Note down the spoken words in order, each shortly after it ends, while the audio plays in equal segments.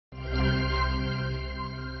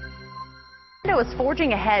Orlando is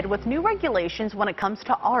forging ahead with new regulations when it comes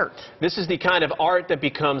to art. This is the kind of art that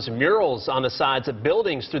becomes murals on the sides of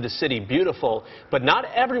buildings through the city beautiful, but not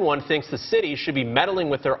everyone thinks the city should be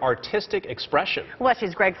meddling with their artistic expression.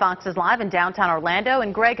 WESH's Greg Fox is live in downtown Orlando,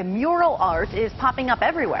 and Greg, mural art is popping up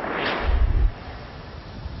everywhere.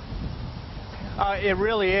 It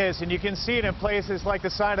really is, and you can see it in places like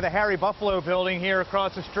the side of the Harry Buffalo building here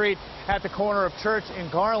across the street at the corner of Church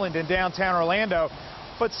and Garland in downtown Orlando.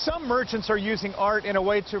 But some merchants are using art in a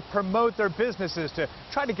way to promote their businesses, to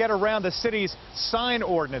try to get around the city's sign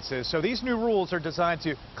ordinances. So these new rules are designed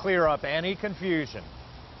to clear up any confusion.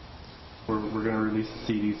 We're going to release a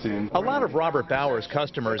CD soon. A lot of Robert Bauer's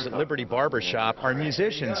customers at Liberty Barbershop are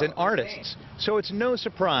musicians and artists, so it's no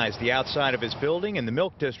surprise the outside of his building in the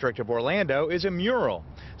Milk District of Orlando is a mural.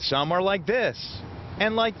 Some are like this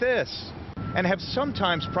and like this, and have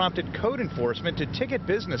sometimes prompted code enforcement to ticket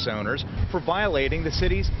business owners for violating the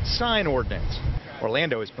city's sign ordinance.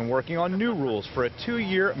 Orlando has been working on new rules for a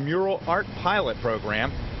 2-year mural art pilot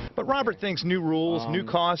program, but Robert thinks new rules, new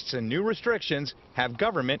costs, and new restrictions have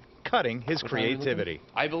government cutting his creativity.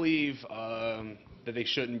 I believe that they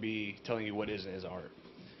shouldn't be telling you what is and isn't art,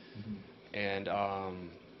 and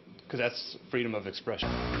because that's freedom of expression.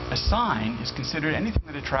 A sign is considered anything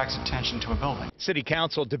that attracts attention to a building. City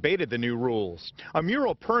Council debated the new rules. A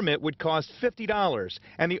mural permit would cost $50,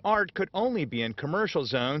 and the art could only be in commercial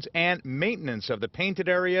zones, and maintenance of the painted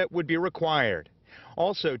area would be required.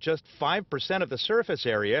 Also, just 5% of the surface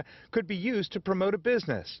area could be used to promote a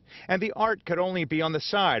business, and the art could only be on the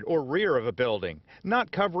side or rear of a building, not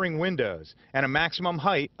covering windows, and a maximum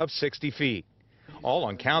height of 60 feet. All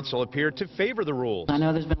on council appeared to favor the rules. I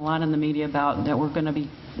know there's been a lot in the media about that we're going to be,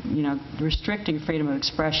 restricting freedom of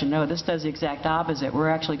expression. No, this does the exact opposite. We're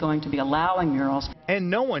actually going to be allowing murals. And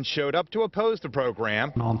no one showed up to oppose the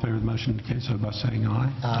program. All in favor of the motion indicate so by saying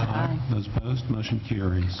aye. Aye. Those opposed, motion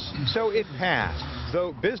carries. So it passed,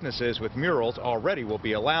 though businesses with murals already will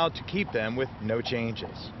be allowed to keep them with no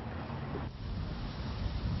changes.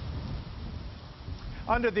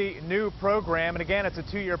 Under the new program, and again, it's a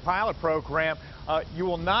 2-year pilot program, you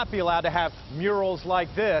will not be allowed to have murals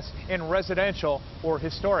like this in residential or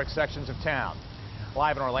historic sections of town.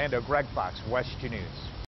 Live in Orlando, Greg Fox, WESH News.